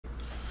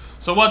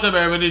So what's up,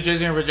 everybody?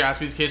 Jason here for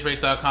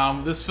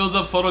JaspysCaseBreaks.com. This fills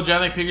up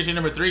Photogenic PHT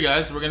number 3,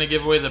 guys. We're going to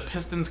give away the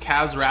Pistons,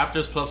 Cavs,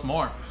 Raptors, plus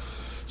more.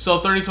 So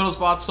 30 total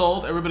spots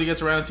sold. Everybody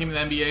gets a random team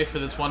in the NBA for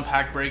this one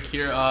pack break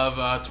here of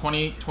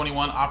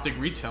 2021 Optic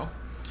Retail.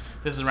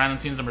 This is random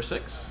teams number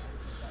 6.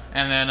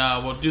 And then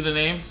we'll do the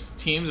names,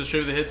 teams, and show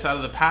you the hits out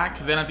of the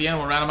pack. Then at the end,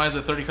 we'll randomize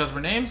the 30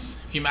 customer names.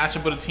 If you match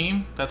up with a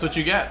team, that's what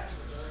you get.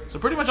 So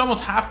pretty much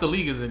almost half the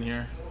league is in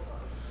here.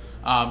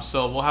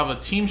 So we'll have a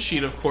team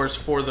sheet, of course,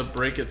 for the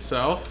break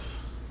itself.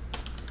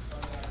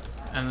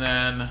 And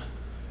then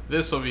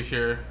this over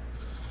here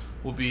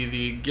will be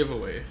the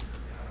giveaway.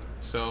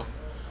 So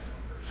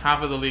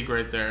half of the league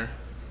right there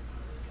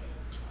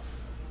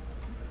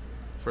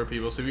for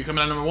people. So if you come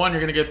in at number 1, you're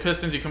going to get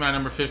Pistons. You come in at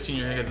number 15,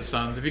 you're going to get the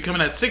Suns. If you come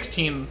in at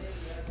 16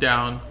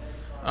 down,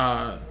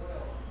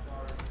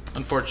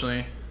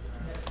 unfortunately,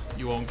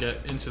 you won't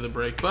get into the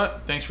break.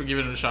 But thanks for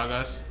giving it a shot,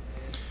 guys.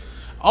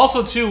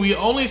 Also, too, we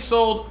only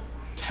sold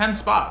 10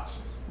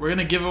 spots. We're going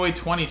to give away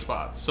 20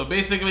 spots. So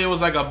basically, it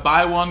was like a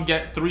buy one,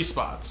 get 3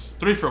 spots.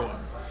 3 for 1.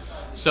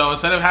 So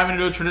instead of having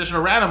to do a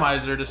traditional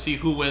randomizer to see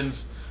who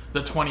wins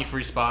the 20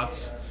 free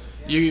spots,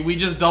 we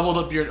just doubled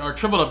up or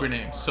tripled up your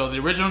names. So the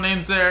original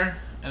name's there,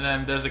 and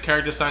then there's a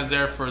character signs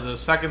there for the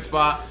 2nd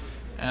spot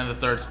and the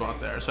 3rd spot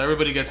there. So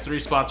everybody gets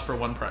 3 spots for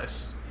 1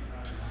 price.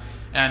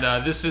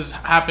 And this is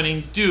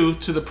happening due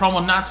to the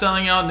promo not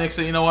selling out. Nick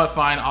said, you know what,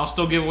 fine, I'll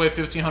still give away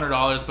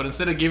 $1,500, but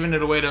instead of giving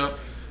it away to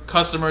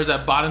customers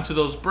that bought into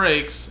those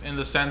breaks in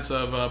the sense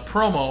of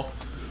promo,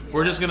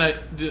 we're just going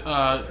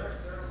to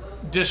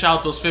dish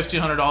out those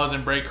 $1,500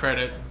 in break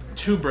credit,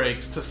 2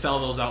 breaks, to sell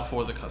those out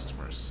for the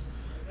customers.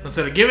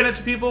 Instead of giving it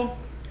to people,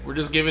 we're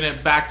just giving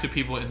it back to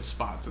people in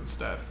spots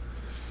instead.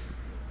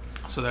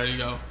 So there you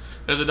go.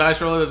 There's a dice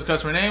roller, there's a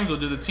customer names, we'll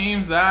do the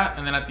teams, that,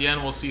 and then at the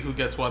end we'll see who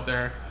gets what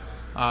there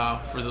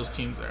for those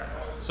teams there.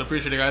 So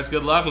appreciate it, guys.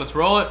 Good luck. Let's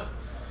roll it.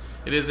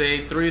 It is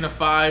a 3 and a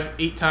 5,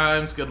 8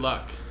 times. Good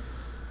luck.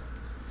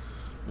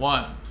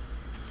 1,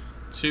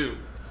 2,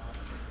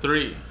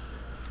 3,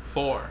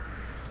 4,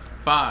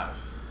 5,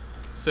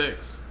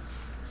 6,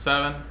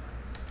 7,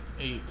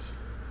 8.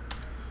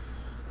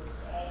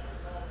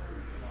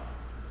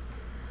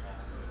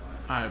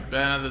 Alright,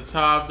 Ben at the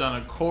top,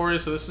 down to Corey.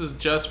 So this is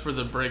just for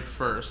the break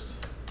first,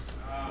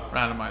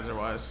 randomizer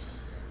wise.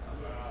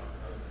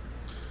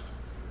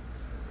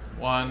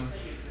 1,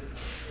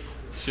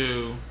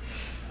 2,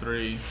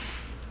 3,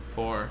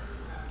 4,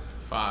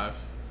 5,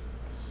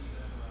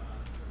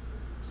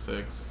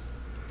 6,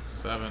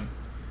 7,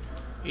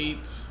 8.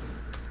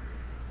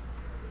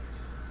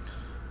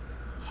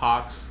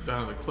 Hawks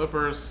down to the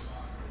Clippers.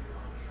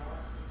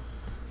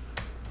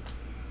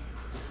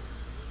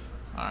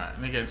 Alright,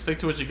 and again, stick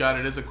to what you got.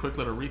 It is a quick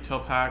little retail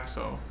pack,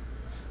 so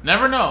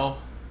never know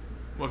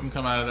what can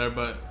come out of there,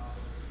 but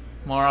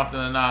more often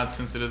than not,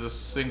 since it is a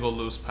single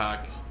loose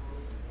pack,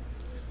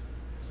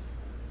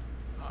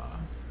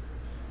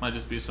 might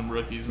just be some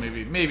rookies,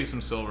 maybe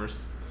some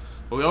silvers.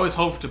 But we always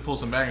hope to pull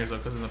some bangers, though,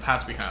 because in the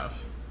past we have.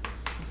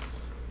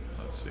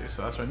 Let's see.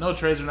 So that's right. No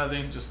trades or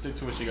nothing. Just stick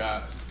to what you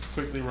got.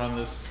 Quickly run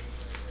this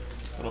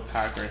little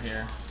pack right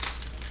here.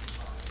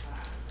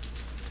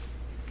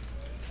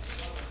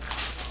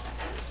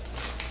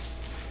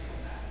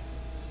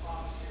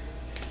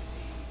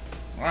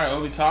 All right,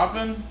 Obi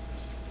Toppin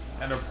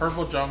and a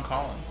purple John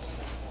Collins.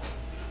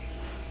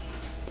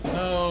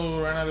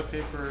 No, ran out of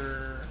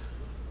paper.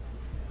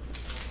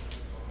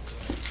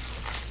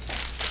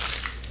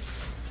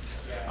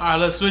 Alright,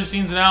 let's switch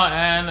scenes now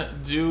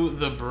and do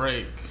the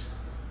break.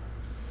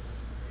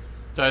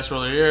 Dice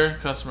roller here,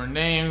 customer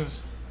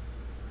names,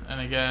 and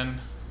again,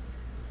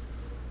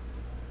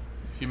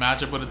 if you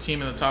match up with a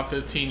team in the top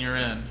 15, you're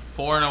in.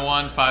 4 and a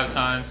 1, 5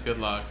 times. Good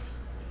luck.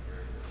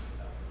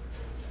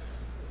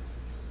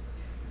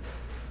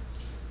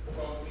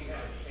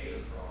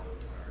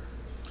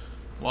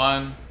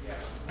 One,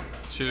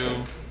 2,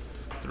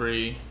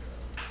 3,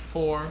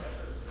 4,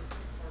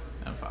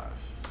 and 5.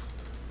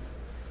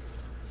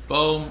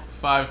 Boom,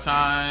 5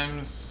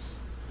 times.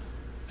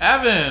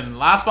 Evan,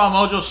 last spot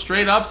mojo,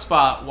 straight up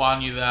spot,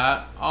 won you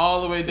that.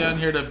 All the way down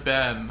here to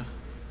Ben.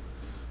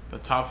 The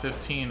top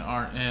 15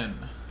 are in.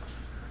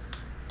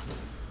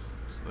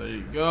 So there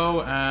you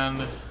go,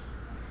 and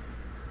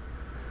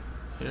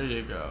here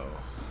you go.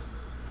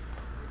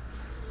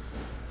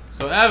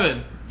 So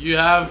Evan, you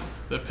have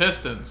the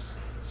Pistons.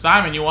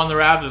 Simon, you won the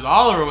Raptors.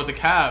 Oliver with the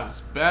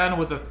Cavs. Ben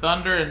with the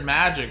Thunder and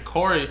Magic.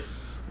 Corey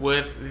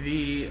with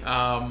the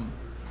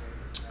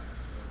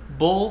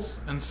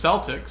Bulls and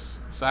Celtics.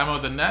 Simon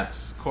with the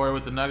Nets, Corey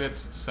with the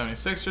Nuggets,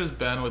 76ers,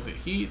 Ben with the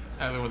Heat,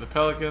 Evan with the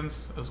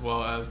Pelicans, as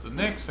well as the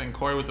Knicks, and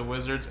Corey with the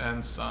Wizards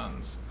and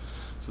Suns.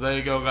 So there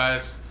you go,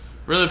 guys.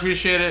 Really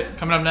appreciate it.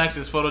 Coming up next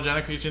is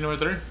Photogenic PHT number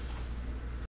 3.